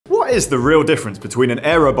what is the real difference between an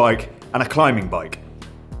aero bike and a climbing bike?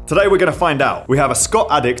 Today we're going to find out. We have a Scott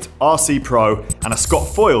Addict RC Pro and a Scott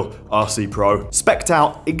Foil RC Pro spec'd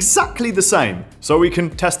out exactly the same so we can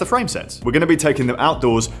test the frame sets. We're going to be taking them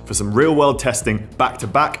outdoors for some real world testing back to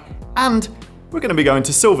back, and we're going to be going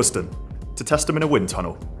to Silverstone to test them in a wind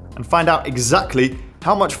tunnel and find out exactly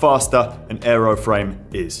how much faster an aero frame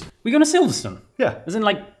is. We're going to Silverstone? Yeah. As in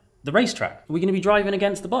like the racetrack? Are we going to be driving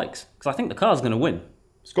against the bikes? Because I think the car's going to win.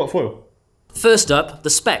 Scott Foil. First up, the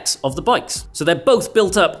specs of the bikes. So they're both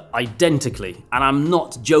built up identically, and I'm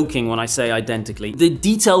not joking when I say identically. The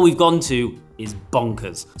detail we've gone to is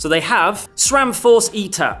bonkers. So they have SRAM Force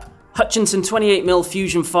E-Tap, Hutchinson 28mm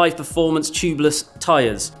Fusion 5 Performance tubeless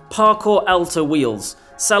tyres, Parcours wheels,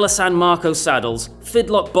 Salasan Marco saddles,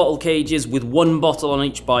 Fidlock bottle cages with one bottle on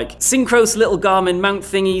each bike, Synchros little Garmin mount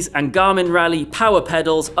thingies and Garmin Rally power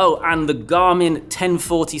pedals, oh, and the Garmin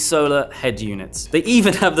 1040 solar head units. They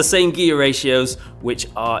even have the same gear ratios, which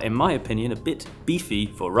are, in my opinion, a bit beefy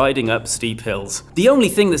for riding up steep hills. The only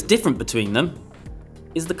thing that's different between them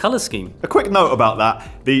is the colour scheme. A quick note about that,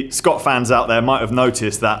 the Scott fans out there might have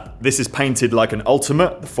noticed that this is painted like an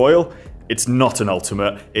Ultimate, the foil. It's not an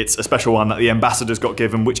Ultimate, it's a special one that the Ambassadors got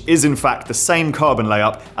given, which is in fact the same carbon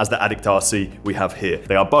layup as the Addict RC we have here.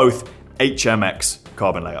 They are both HMX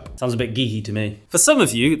carbon layup. Sounds a bit geeky to me. For some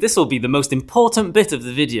of you, this will be the most important bit of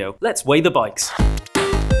the video. Let's weigh the bikes.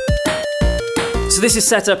 So this is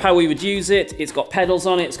set up how we would use it. It's got pedals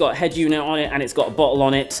on it, it's got a head unit on it, and it's got a bottle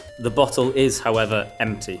on it. The bottle is, however,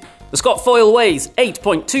 empty. The Scott Foil weighs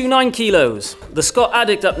 8.29 kilos. The Scott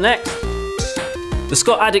Addict up next. The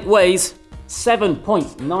Scott Addict weighs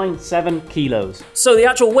 7.97 kilos. So the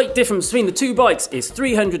actual weight difference between the two bikes is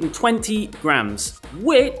 320 grams,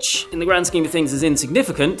 which in the grand scheme of things is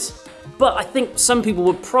insignificant, but I think some people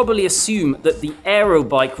would probably assume that the aero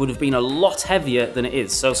bike would have been a lot heavier than it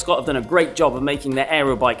is. So Scott have done a great job of making their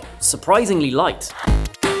aero bike surprisingly light.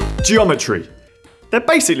 Geometry. They're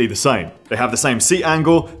basically the same. They have the same seat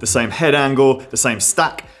angle, the same head angle, the same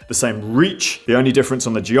stack, the same reach. The only difference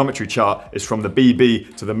on the geometry chart is from the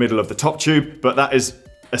BB to the middle of the top tube, but that is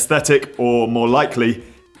aesthetic or more likely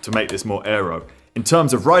to make this more aero. In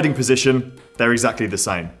terms of riding position, they're exactly the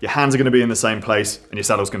same. Your hands are going to be in the same place and your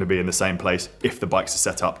saddle's going to be in the same place if the bikes are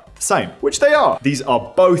set up the same, which they are. These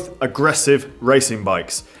are both aggressive racing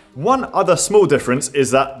bikes. One other small difference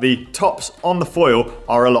is that the tops on the foil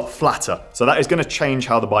are a lot flatter. So that is going to change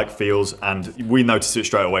how the bike feels, and we notice it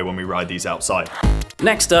straight away when we ride these outside.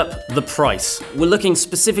 Next up, the price. We're looking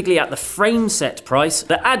specifically at the frame set price.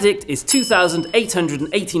 The Addict is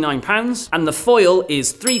 £2,889 and the foil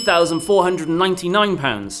is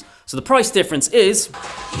 £3,499. So the price difference is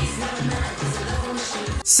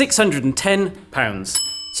 £610.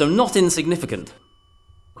 So not insignificant.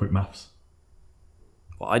 Quick maths.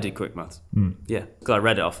 Well, I did quick maths. Yeah, because I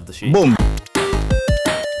read it off of the sheet. Boom.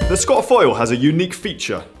 The Scott Foil has a unique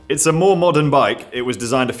feature. It's a more modern bike. It was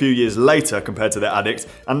designed a few years later compared to the Addict,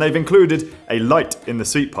 and they've included a light in the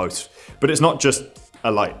seat post. But it's not just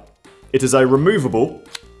a light. It is a removable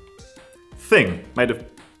thing made of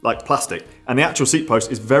like plastic, and the actual seat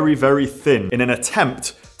post is very, very thin in an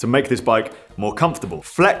attempt to make this bike more comfortable.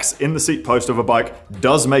 Flex in the seat post of a bike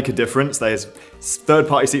does make a difference. There's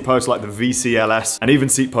third-party seat posts like the VCLS and even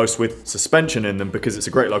seat posts with suspension in them because it's a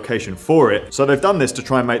great location for it. So they've done this to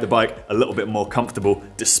try and make the bike a little bit more comfortable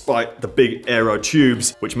despite the big aero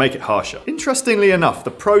tubes, which make it harsher. Interestingly enough, the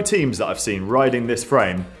pro teams that I've seen riding this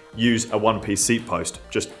frame use a one-piece seat post,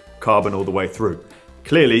 just carbon all the way through.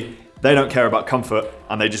 Clearly, they don't care about comfort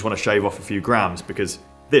and they just want to shave off a few grams because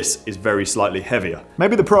this is very slightly heavier.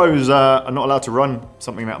 Maybe the pros are not allowed to run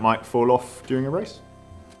something that might fall off during a race?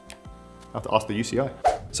 I have to ask the UCI.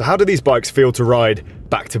 So how do these bikes feel to ride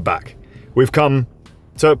back to back? We've come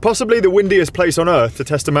to possibly the windiest place on earth to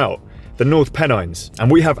test them out, the North Pennines, and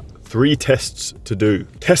we have 3 tests to do.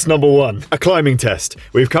 Test number 1, a climbing test.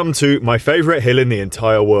 We've come to my favorite hill in the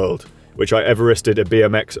entire world, which I Everested a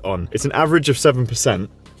BMX on. It's an average of 7%.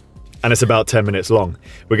 And it's about 10 minutes long.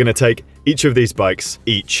 We're gonna take each of these bikes,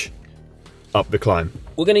 up the climb.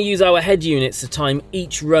 We're gonna use our head units to time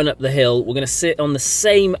each run up the hill. We're gonna sit on the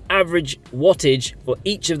same average wattage for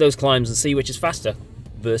each of those climbs and see which is faster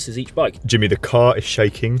versus each bike. Jimmy, the car is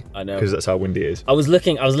shaking. I know. Because that's how windy it is. I was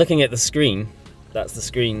looking at the screen. That's the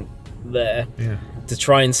screen there. Yeah. To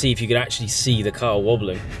try and see if you could actually see the car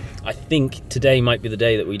wobbling. I think today might be the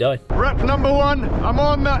day that we die. Rep number 1, I'm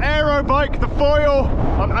on the aero bike, the foil.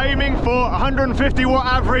 I'm aiming for 150 watt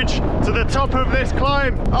average to the top of this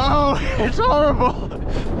climb. Oh, it's horrible.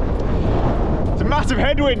 It's a massive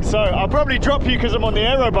headwind, so I'll probably drop you because I'm on the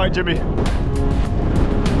aero bike, Jimmy.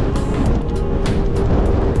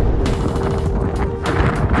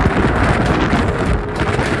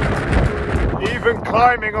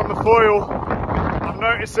 tightening on the foil, I'm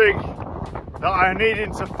noticing that I'm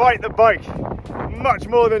needing to fight the bike much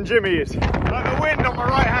more than Jimmy is. Like the wind on my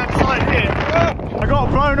right hand side here. I got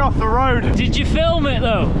blown off the road. Did you film it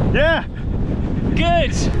though? Yeah.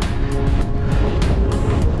 Good.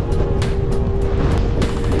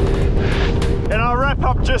 In our wrap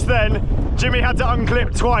up just then, Jimmy had to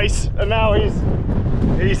unclip twice, and now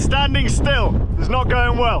he's standing still. It's not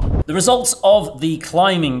going well. The results of the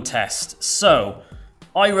climbing test. So,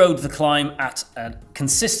 I rode the climb at a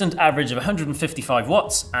consistent average of 155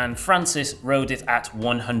 watts, and Francis rode it at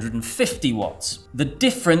 150 watts. The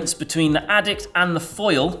difference between the Addict and the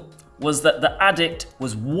foil was that the Addict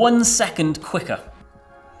was 1 second quicker.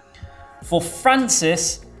 For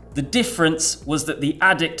Francis, the difference was that the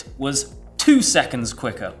Addict was 2 seconds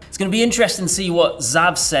quicker. It's going to be interesting to see what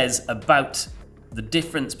Zav says about the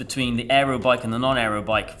difference between the aero bike and the non-aero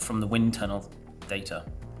bike from the wind tunnel data,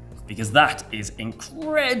 because that is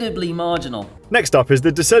incredibly marginal. Next up is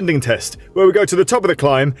the descending test, where we go to the top of the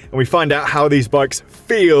climb and we find out how these bikes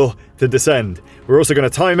feel to descend. We're also going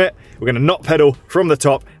to time it, we're going to not pedal from the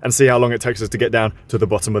top and see how long it takes us to get down to the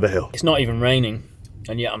bottom of the hill. It's not even raining,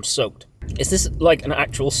 and yet I'm soaked. Is this like an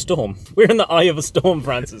actual storm? We're in the eye of a storm,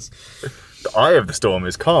 Francis. The eye of the storm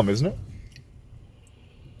is calm, isn't it?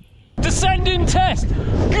 Descending test, go!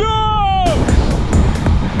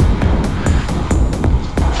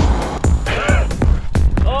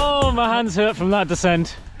 Oh, my hands hurt from that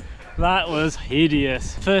descent. That was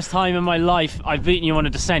hideous. First time in my life I've beaten you on a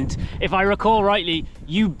descent. If I recall rightly,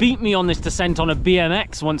 you beat me on this descent on a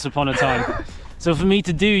BMX once upon a time. So for me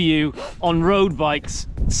to do you on road bikes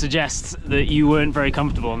suggests that you weren't very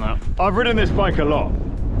comfortable on that. I've ridden this bike a lot.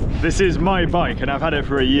 This is my bike and I've had it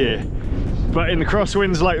for a year. But in the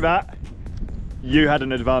crosswinds like that, you had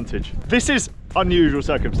an advantage. This is unusual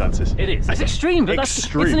circumstances. It is. It's extreme, but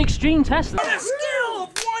it's an extreme test. On a scale of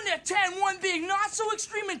 1 to 10, 1 being not so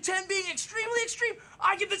extreme and 10 being extremely extreme,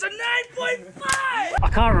 I give this a 9.5! I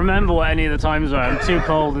can't remember what any of the times were. I'm too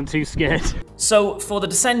cold and too scared. So for the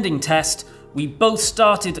descending test, we both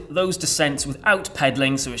started those descents without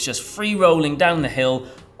pedaling, so it's just free rolling down the hill.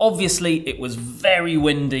 Obviously, it was very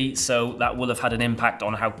windy, so that will have had an impact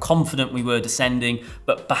on how confident we were descending,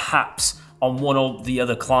 but perhaps on one of the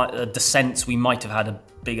other descents, we might have had a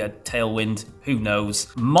bigger tailwind, who knows.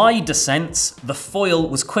 My descents, the foil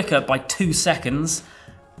was quicker by 2 seconds.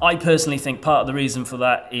 I personally think part of the reason for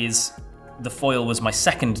that is the foil was my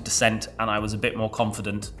second descent and I was a bit more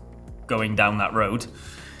confident going down that road.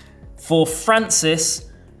 For Francis,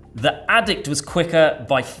 the Addict was quicker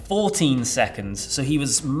by 14 seconds, so he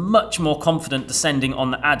was much more confident descending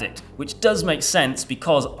on the Addict, which does make sense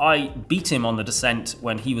because I beat him on the descent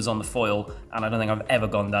when he was on the foil, and I don't think I've ever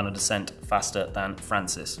gone down a descent faster than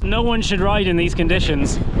Francis. No one should ride in these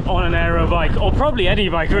conditions on an aero bike, or probably any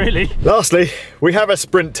bike really. Lastly, we have a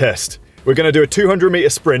sprint test. We're going to do a 200-meter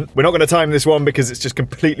sprint. We're not going to time this one because it's just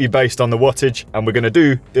completely based on the wattage, and we're going to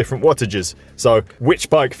do different wattages. So which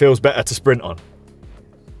bike feels better to sprint on?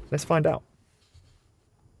 Let's find out.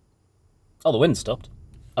 Oh, the wind stopped.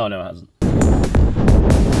 Oh, no, it hasn't.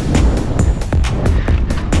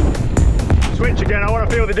 Switch again, I want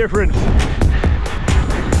to feel the difference.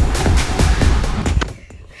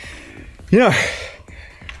 You know,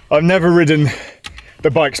 I've never ridden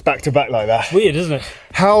the bikes back to back like that. Weird, isn't it?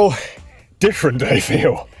 How different do they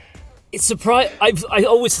feel? It's surprising.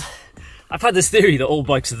 I've had this theory that all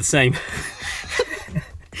bikes are the same.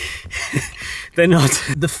 They're not.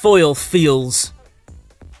 The foil feels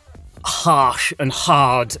harsh and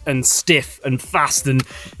hard and stiff and fast and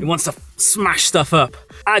it wants to smash stuff up.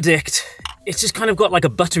 Addict, it's just kind of got like a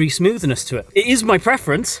buttery smoothness to it. It is my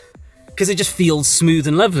preference because it just feels smooth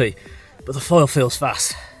and lovely, but the foil feels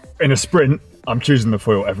fast. In a sprint, I'm choosing the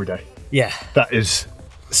foil every day. Yeah. That is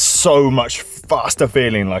so much faster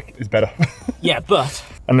feeling, like it's better. Yeah, but...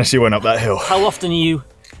 Unless you went up that hill. How often are you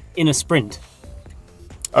in a sprint?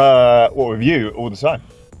 What with you? All the time.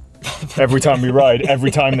 Every time we ride,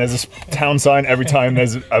 every time there's a town sign, every time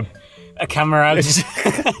there's a camera out.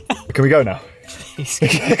 Can we go now?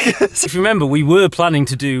 If you remember, we were planning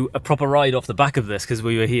to do a proper ride off the back of this because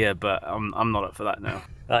we were here, but I'm not up for that now.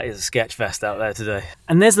 That is a sketch fest out there today.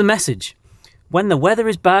 And there's the message. When the weather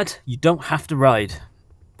is bad, you don't have to ride,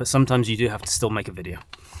 but sometimes you do have to still make a video.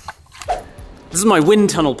 This is my wind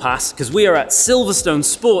tunnel pass because we are at Silverstone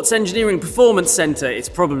Sports Engineering Performance Centre. It's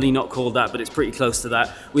probably not called that, but it's pretty close to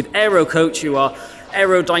that. With Aerocoach, who are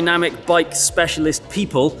aerodynamic bike specialist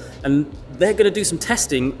people, and they're going to do some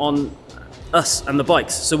testing on us and the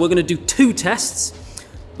bikes. So we're going to do 2 tests.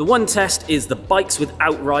 The one test is the bikes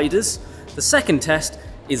without riders. The second test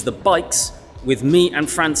is the bikes with me and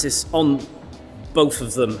Francis on both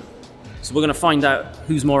of them. So we're gonna find out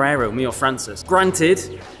who's more aero, me or Francis.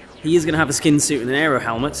 Granted, he is gonna have a skin suit and an aero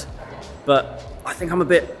helmet, but I think I'm a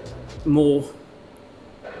bit more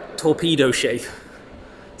torpedo shape,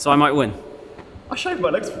 so I might win. I shaved my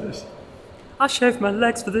legs for this. I shaved my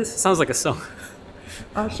legs for this. Sounds like a song.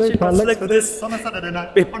 I shaved my legs for this on a Saturday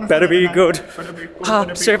night. It better be good.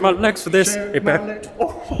 I shaved my legs for this. It better.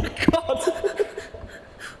 Oh my god!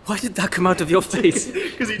 Why did that come out of your face?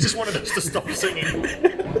 Because he just wanted us to stop singing.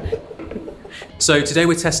 So today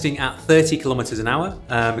we're testing at 30 kilometers an hour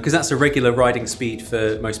because that's a regular riding speed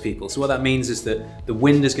for most people. So what that means is that the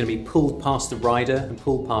wind is going to be pulled past the rider and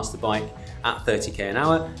pulled past the bike at 30k an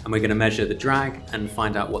hour, and we're going to measure the drag and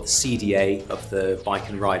find out what the CDA of the bike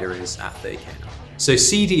and rider is at 30k an hour. So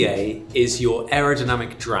CDA is your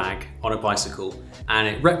aerodynamic drag on a bicycle, and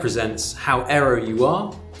it represents how aero you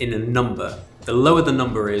are in a number. The lower the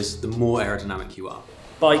number is, the more aerodynamic you are.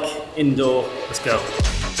 Bike, indoor, let's go.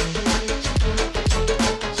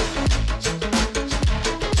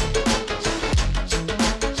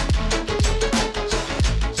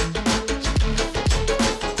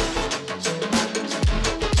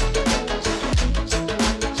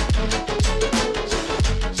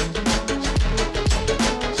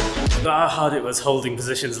 How hard it was holding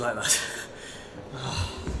positions like that.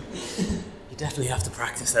 You definitely have to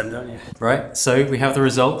practice them, don't you? Right, so we have the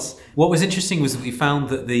results. What was interesting was that we found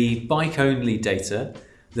that the bike-only data,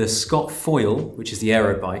 the Scott Foil, which is the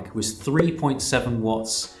aero bike, was 3.7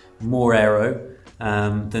 watts more aero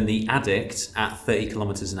than the Addict at 30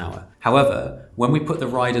 kilometers an hour. However, when we put the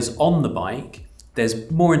riders on the bike,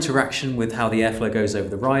 there's more interaction with how the airflow goes over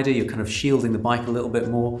the rider. You're kind of shielding the bike a little bit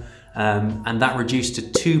more. And that reduced to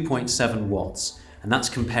 2.7 watts. And that's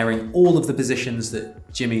comparing all of the positions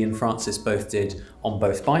that Jimmy and Francis both did on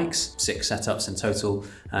both bikes, 6 setups in total,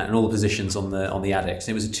 and all the positions on the Addict.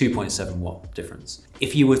 It was a 2.7 watt difference.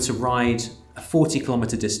 If you were to ride a 40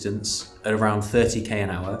 kilometer distance at around 30k an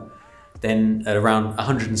hour, then at around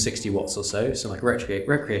 160 watts or so, so like a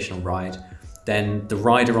recreational ride, then the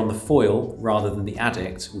rider on the Foil, rather than the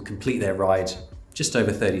Addict, will complete their ride just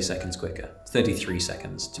over 30 seconds quicker, 33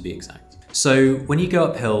 seconds to be exact. So when you go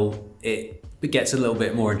uphill, it gets a little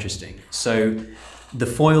bit more interesting. So the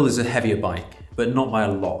Foil is a heavier bike, but not by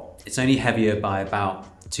a lot. It's only heavier by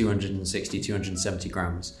about 260, 270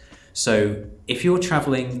 grams. So if you're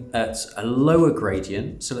traveling at a lower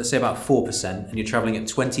gradient, so let's say about 4%, and you're traveling at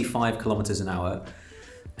 25 kilometers an hour,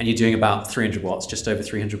 and you're doing about 300 watts, just over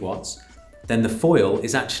 300 watts, then the Foil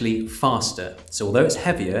is actually faster. So although it's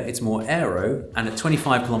heavier, it's more aero, and at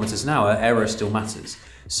 25 kilometers an hour, aero still matters.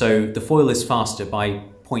 So the Foil is faster by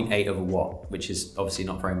 0.8 of a watt, which is obviously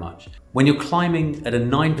not very much. When you're climbing at a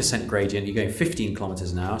 9% gradient, you're going 15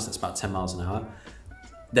 kilometers an hour, so that's about 10 miles an hour.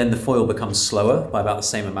 Then the Foil becomes slower by about the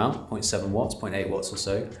same amount, 0.7 watts, 0.8 watts or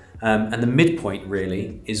so. And the midpoint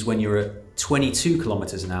really is when you're at 22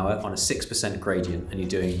 kilometers an hour on a 6% gradient and you're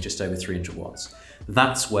doing just over 300 watts.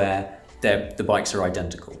 That's where the bikes are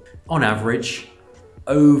identical. On average,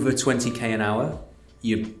 over 20k an hour,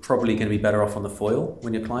 you're probably going to be better off on the Foil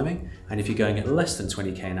when you're climbing. And if you're going at less than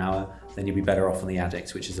 20k an hour, then you'll be better off on the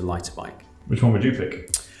Addict, which is a lighter bike. Which one would you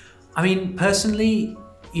pick? I mean, personally,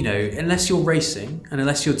 you know, unless you're racing and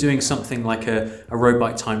unless you're doing something like a road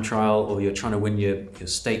bike time trial, or you're trying to win your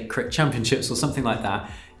state crit championships or something like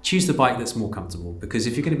that, choose the bike that's more comfortable. Because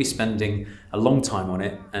if you're going to be spending a long time on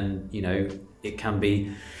it, and you know, you can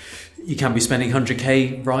be spending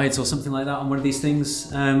 100k rides or something like that on one of these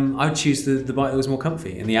things, I would choose the bike that was more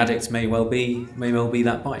comfy, and the Addict may well be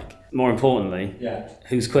that bike. More importantly,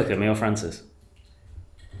 who's quicker, me or Francis?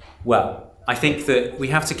 Well, I think that we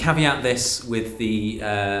have to caveat this with the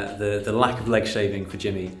lack of leg shaving for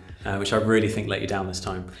Jimmy, which I really think let you down this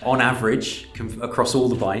time. On average, across all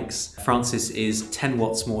the bikes, Francis is 10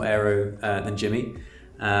 watts more aero than Jimmy,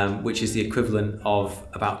 which is the equivalent of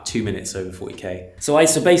about 2 minutes over 40k. So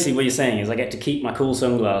basically what you're saying is I get to keep my cool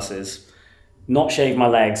sunglasses, not shave my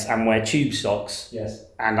legs, and wear tube socks. Yes.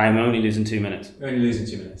 And I'm only losing 2 minutes. Only losing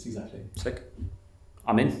 2 minutes, exactly. Sick.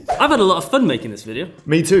 I'm in. I've had a lot of fun making this video.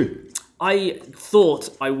 Me too. I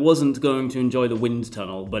thought I wasn't going to enjoy the wind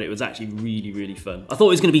tunnel, but it was actually really, really fun. I thought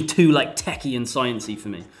it was going to be too like techie and sciencey for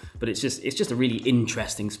me, but it's just a really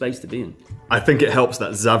interesting space to be in. I think it helps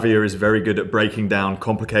that Xavier is very good at breaking down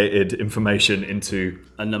complicated information into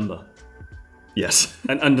a number. Yes.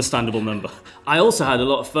 An understandable number. I also had a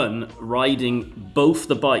lot of fun riding both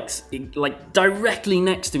the bikes like directly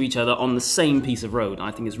next to each other on the same piece of road.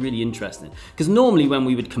 I think it's really interesting because normally when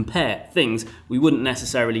we would compare things, we wouldn't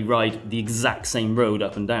necessarily ride the exact same road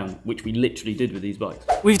up and down, which we literally did with these bikes.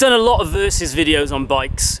 We've done a lot of versus videos on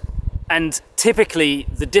bikes, And typically,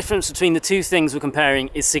 the difference between the two things we're comparing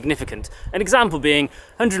is significant. An example being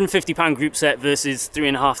 £150 group set versus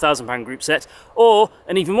 £3,500 group set, or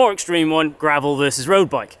an even more extreme one, gravel versus road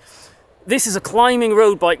bike. This is a climbing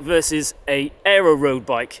road bike versus a aero road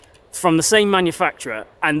bike from the same manufacturer,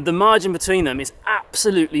 and the margin between them is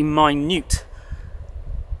absolutely minute.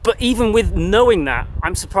 But even with knowing that,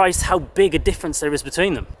 I'm surprised how big a difference there is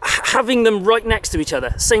between them. Having them right next to each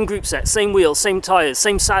other, same group set, same wheels, same tyres,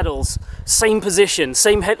 same saddles, same position,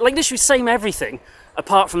 same head, like literally same everything,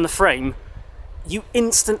 apart from the frame, you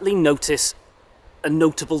instantly notice a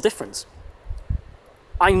notable difference.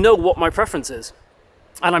 I know what my preference is,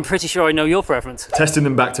 and I'm pretty sure I know your preference. Testing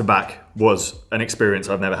them back to back was an experience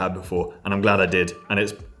I've never had before, and I'm glad I did, and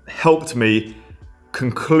it's helped me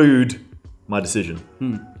conclude my decision.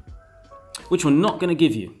 Which we're not going to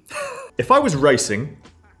give you. If I was racing,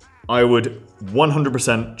 I would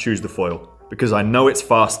 100% choose the foil because I know it's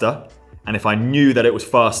faster, and if I knew that it was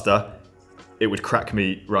faster, it would crack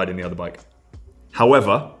me riding the other bike.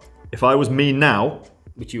 However, if I was me now,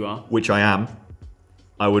 Which you are. which I am,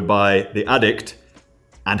 I would buy the Addict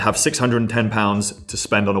and have £610 to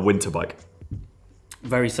spend on a winter bike.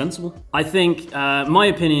 Very sensible. I think my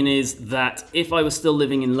opinion is that if I was still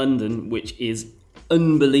living in London, which is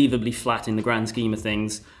unbelievably flat in the grand scheme of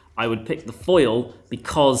things, I would pick the foil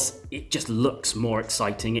because it just looks more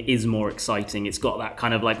exciting. It is more exciting. It's got that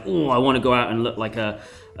kind of like, oh, I want to go out and look like a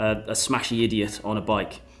smashy idiot on a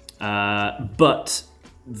bike. But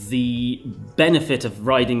the benefit of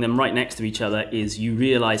riding them right next to each other is you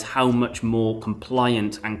realize how much more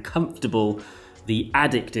compliant and comfortable the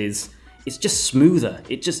Addict is. It's just smoother.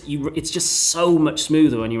 It's just so much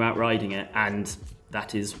smoother when you're out riding it, and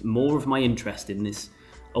that is more of my interest in this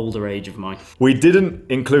older age of mine. We didn't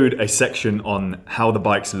include a section on how the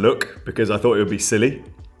bikes look because I thought it would be silly.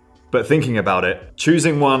 But thinking about it,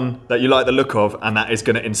 choosing one that you like the look of and that is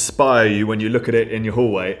going to inspire you when you look at it in your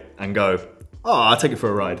hallway and go, oh, I'll take it for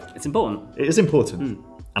a ride. It's important. It is important.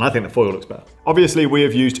 And I think the foil looks better. Obviously, we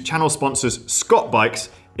have used channel sponsors Scott Bikes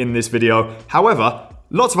in this video. However,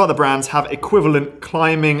 lots of other brands have equivalent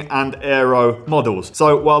climbing and aero models.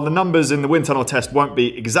 So while the numbers in the wind tunnel test won't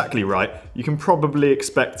be exactly right, you can probably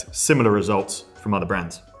expect similar results from other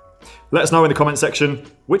brands. Let us know in the comment section,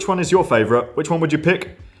 which one is your favorite? Which one would you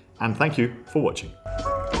pick? And thank you for watching.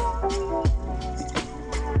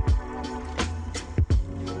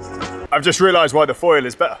 I've just realized why the foil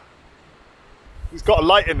is better. It's got a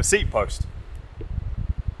light in the seat post.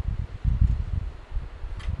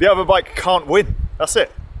 The other bike can't win. That's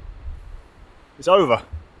it. It's over.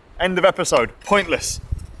 End of episode. Pointless.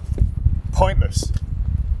 Pointless.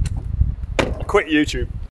 I quit YouTube.